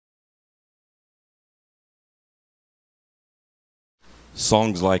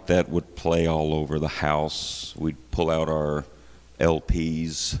Songs like that would play all over the house. We'd pull out our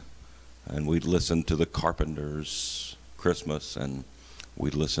LPs and we'd listen to the Carpenters' Christmas, and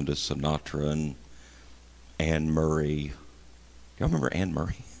we'd listen to Sinatra and Anne Murray. Y'all remember Anne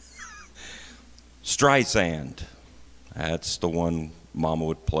Murray? Streisand. That's the one Mama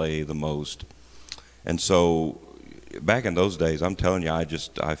would play the most. And so back in those days, I'm telling you,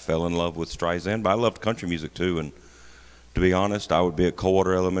 I fell in love with Streisand, but I loved country music too. And to be honest, I would be at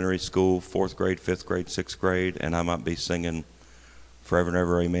Coldwater Elementary School, 4th grade, 5th grade, 6th grade, and I might be singing Forever and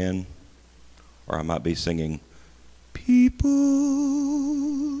Ever Amen, or I might be singing People.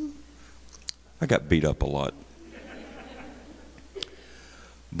 I got beat up a lot.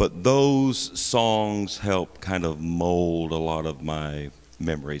 But those songs help kind of mold a lot of my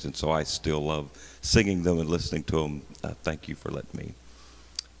memories, and so I still love singing them and listening to them. Thank you for letting me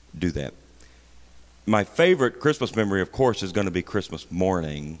do that. My favorite Christmas memory, of course, is going to be Christmas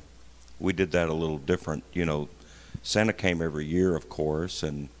morning. We did that a little different. You know, Santa came every year, of course,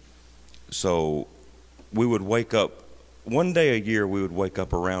 and so we would wake up, one day a year we would wake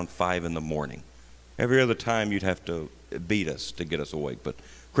up around 5 in the morning. Every other time you'd have to beat us to get us awake, but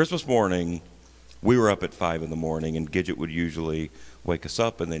Christmas morning, we were up at 5 in the morning, and Gidget would usually wake us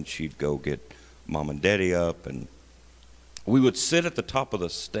up, and then she'd go get Mom and Daddy up, and we would sit at the top of the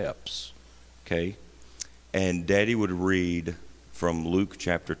steps, okay? And Daddy would read from Luke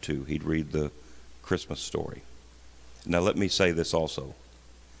chapter 2. He'd read the Christmas story. Now let me say this also.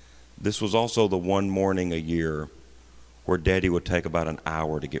 This was also the one morning a year where Daddy would take about an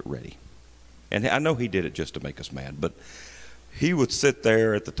hour to get ready. And I know he did it just to make us mad, but he would sit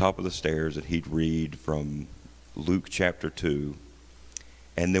there at the top of the stairs and he'd read from Luke chapter 2.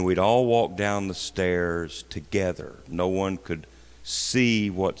 And then we'd all walk down the stairs together. No one could see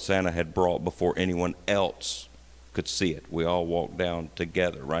what Santa had brought before anyone else could see it. We all walked down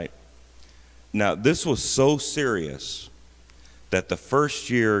together, right? Now, this was so serious that the first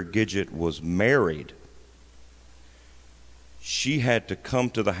year Gidget was married, she had to come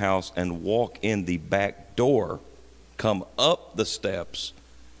to the house and walk in the back door, come up the steps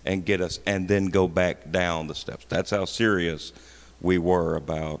and get us, and then go back down the steps. That's how serious we were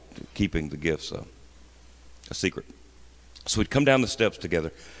about keeping the gifts a secret. So we'd come down the steps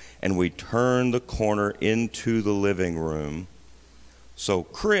together, and we'd turn the corner into the living room. So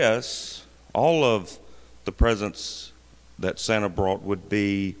Chris, all of the presents that Santa brought would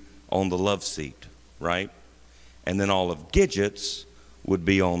be on the love seat, right? And then all of Gidget's would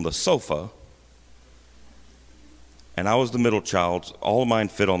be on the sofa. And I was the middle child. All of mine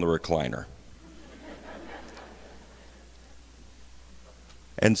fit on the recliner.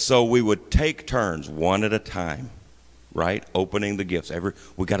 And so we would take turns, one at a time, right? Opening the gifts.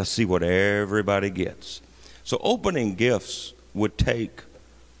 We got to see what everybody gets. So opening gifts would take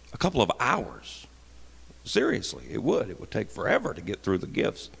a couple of hours. Seriously, it would. It would take forever to get through the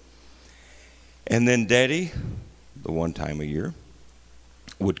gifts. And then Daddy, the one time a year,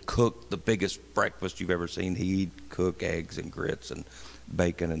 would cook the biggest breakfast you've ever seen. He'd cook eggs and grits and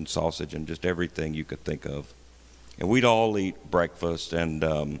bacon and sausage and just everything you could think of. And we'd all eat breakfast, and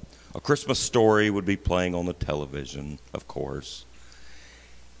A Christmas Story would be playing on the television, of course.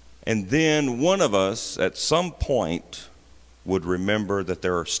 And then one of us, at some point, would remember that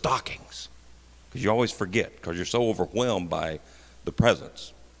there are stockings, because you always forget, because you're so overwhelmed by the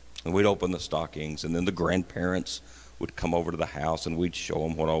presents. And we'd open the stockings, and then the grandparents would come over to the house, and we'd show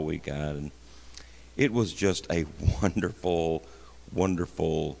them what all we got. And it was just a wonderful,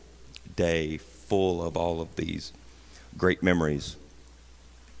 wonderful day full of all of these great memories.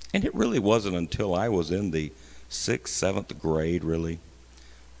 And it really wasn't until I was in the 6th, 7th grade, really,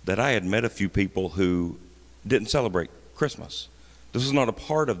 that I had met a few people who didn't celebrate Christmas. This was not a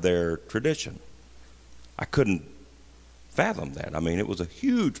part of their tradition. I couldn't fathom that. I mean, it was a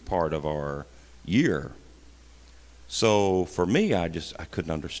huge part of our year. So for me, I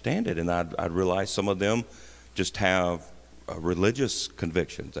couldn't understand it. And I'd realize some of them just have religious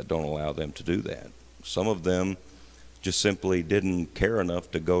convictions that don't allow them to do that. Some of them just simply didn't care enough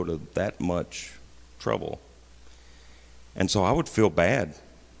to go to that much trouble. And so I would feel bad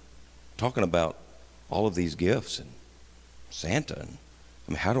talking about all of these gifts and Santa. And,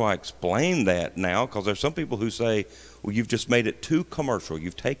 I mean, how do I explain that now? Because there's some people who say, well, you've just made it too commercial.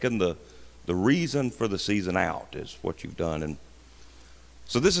 You've taken the reason for the season out is what you've done. And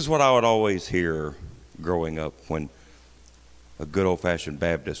so this is what I would always hear growing up when a good old-fashioned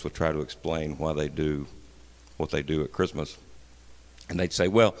Baptist would try to explain why they do what they do at Christmas. And they'd say,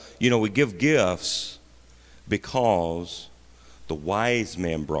 well, you know, we give gifts because the wise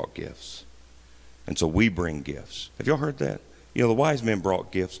men brought gifts. And so we bring gifts. Have y'all heard that? You know, the wise men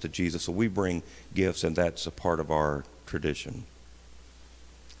brought gifts to Jesus, so we bring gifts, and that's a part of our tradition.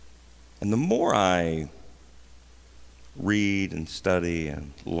 And the more I read and study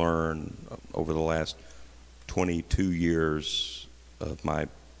and learn over the last 22 years of my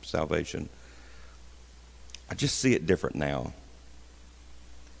salvation, I just see it different now.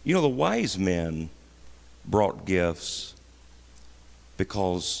 You know, the wise men brought gifts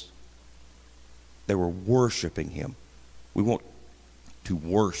because they were worshiping him. We want to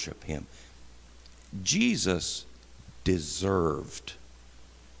worship him. Jesus deserved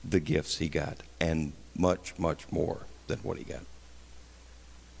the gifts he got, and much, much more than what he got.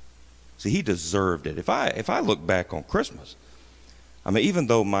 See, he deserved it. If I look back on Christmas, I mean, even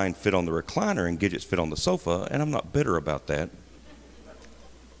though mine fit on the recliner and Gidget's fit on the sofa, and I'm not bitter about that,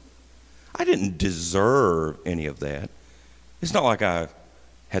 I didn't deserve any of that. It's not like I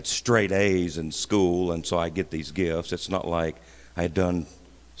had straight A's in school and so I get these gifts. It's not like I had done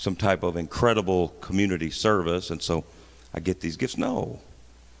some type of incredible community service and so I get these gifts. No.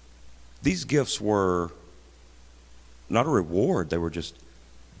 These gifts were not a reward. They were just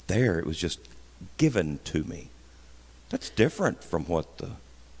there. It was just given to me. That's different from what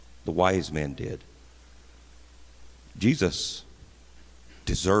the wise men did. Jesus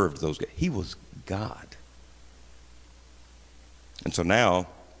deserved those gifts. He was God. And so now,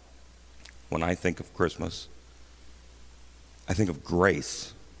 when I think of Christmas, I think of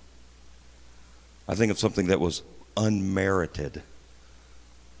grace. I think of something that was unmerited,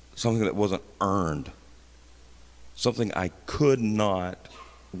 something that wasn't earned, something I could not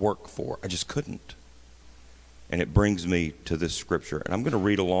work for. I just couldn't. And it brings me to this scripture. And I'm going to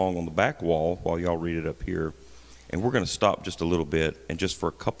read along on the back wall while y'all read it up here. And we're going to stop just a little bit. And just for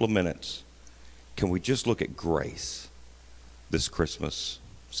a couple of minutes, can we just look at grace this Christmas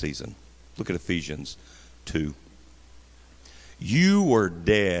season? Look at Ephesians 2. You were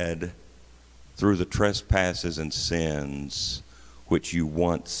dead through the trespasses and sins which you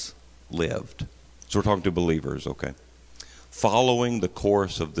once lived. So we're talking to believers, okay? Following the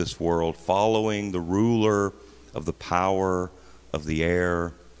course of this world, following the ruler of the power of the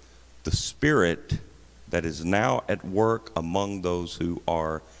air, the spirit that is now at work among those who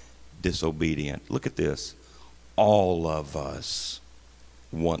are disobedient. Look at this. All of us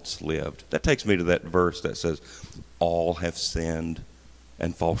once lived. That takes me to that verse that says, all have sinned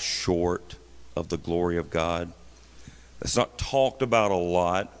and fall short of the glory of God. That's not talked about a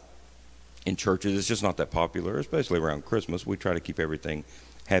lot in churches. It's just not that popular, especially around Christmas. We try to keep everything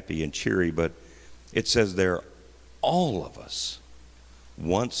happy and cheery, but it says there, all of us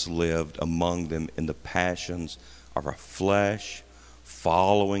once lived among them in the passions of our flesh,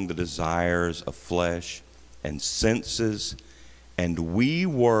 following the desires of flesh and senses, and we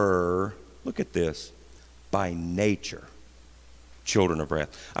were, look at this, by nature, children of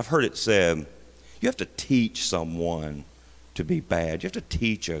wrath. I've heard it said, you have to teach someone to be bad. You have to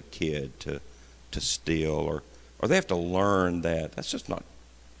teach a kid to steal, or they have to learn that. That's just not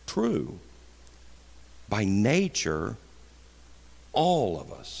true. By nature, all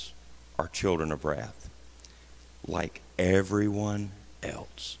of us are children of wrath, like everyone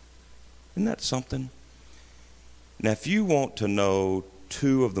else. Isn't that something? Now, if you want to know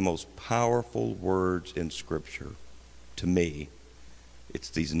two of the most powerful words in Scripture, to me, it's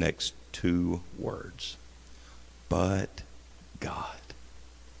these next two words. But God.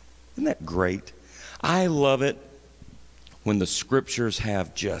 Isn't that great? I love it when the Scriptures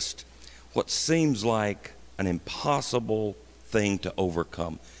have just what seems like an impossible thing to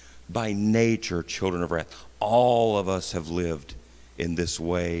overcome. By nature, children of wrath. All of us have lived in this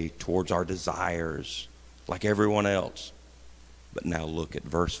way towards our desires, like everyone else. But now look at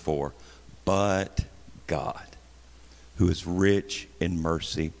verse 4. But God, who is rich in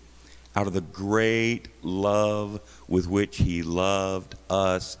mercy, out of the great love with which he loved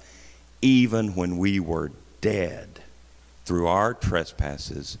us, even when we were dead through our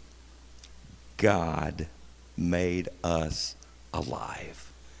trespasses, God made us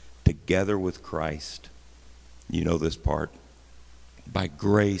alive together with Christ. You know this part. By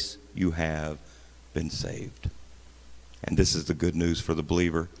grace you have been saved. And this is the good news for the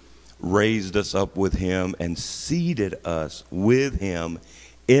believer. Raised us up with him and seated us with him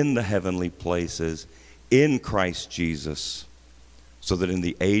in the heavenly places in Christ Jesus, so that in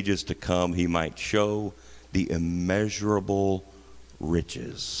the ages to come he might show the immeasurable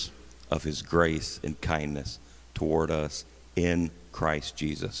riches of his grace and kindness toward us in Christ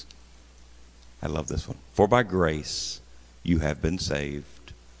Jesus. I love this one. For by grace you have been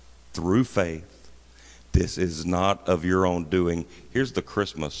saved through faith. This is not of your own doing. Here's the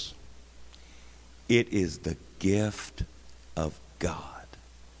Christmas. It is the gift of God.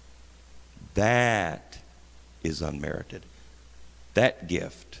 That is unmerited. That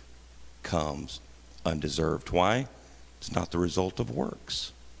gift comes undeserved. Why? It's not the result of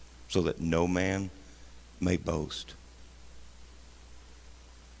works, so that no man may boast.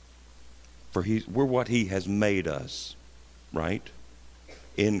 For we're what he has made us, right?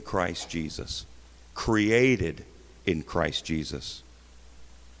 In Christ Jesus. Created in Christ Jesus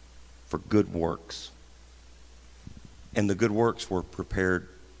for good works. And the good works were prepared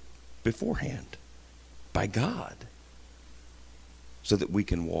beforehand by God so that we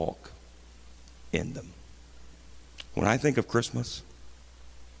can walk in them. When I think of Christmas,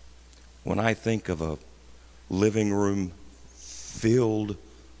 when I think of a living room filled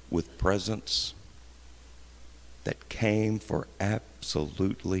with presents that came for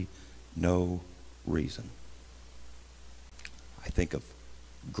absolutely no reason, I think of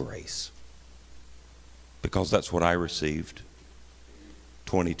grace. Because that's what I received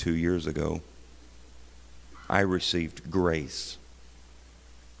 22 years ago. I received grace,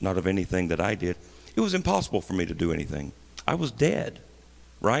 not of anything that I did. It was impossible for me to do anything. I was dead,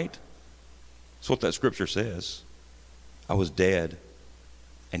 right? That's what that scripture says. I was dead,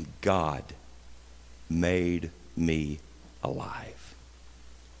 and God made me alive.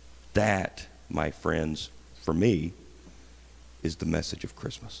 That, my friends, for me, is the message of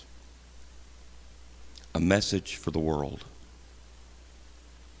Christmas. A message for the world.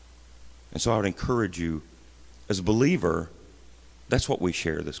 And so I would encourage you, as a believer, that's what we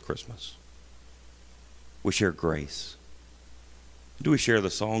share this Christmas. We share grace. Do we share the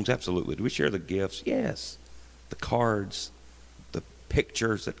songs? Absolutely. Do we share the gifts? Yes. The cards, the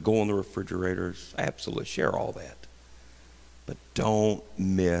pictures that go on the refrigerators? Absolutely. Share all that. But don't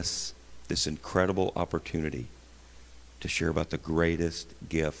miss this incredible opportunity to share about the greatest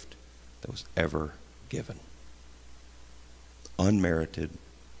gift that was ever given. Unmerited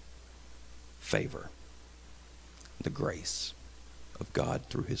favor. The grace of God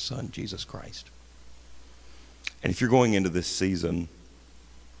through his Son, Jesus Christ. And if you're going into this season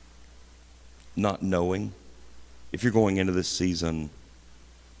not knowing, if you're going into this season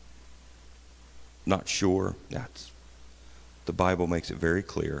not sure, the Bible makes it very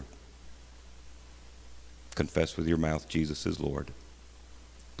clear. Confess with your mouth Jesus is Lord.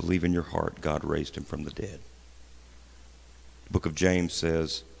 Believe in your heart God raised him from the dead. The book of James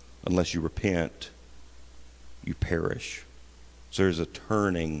says, unless you repent, you perish. So there's a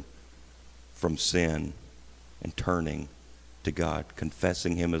turning from sin and turning to God,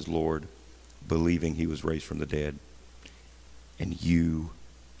 confessing him as Lord, believing he was raised from the dead, and you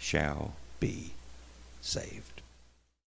shall be saved.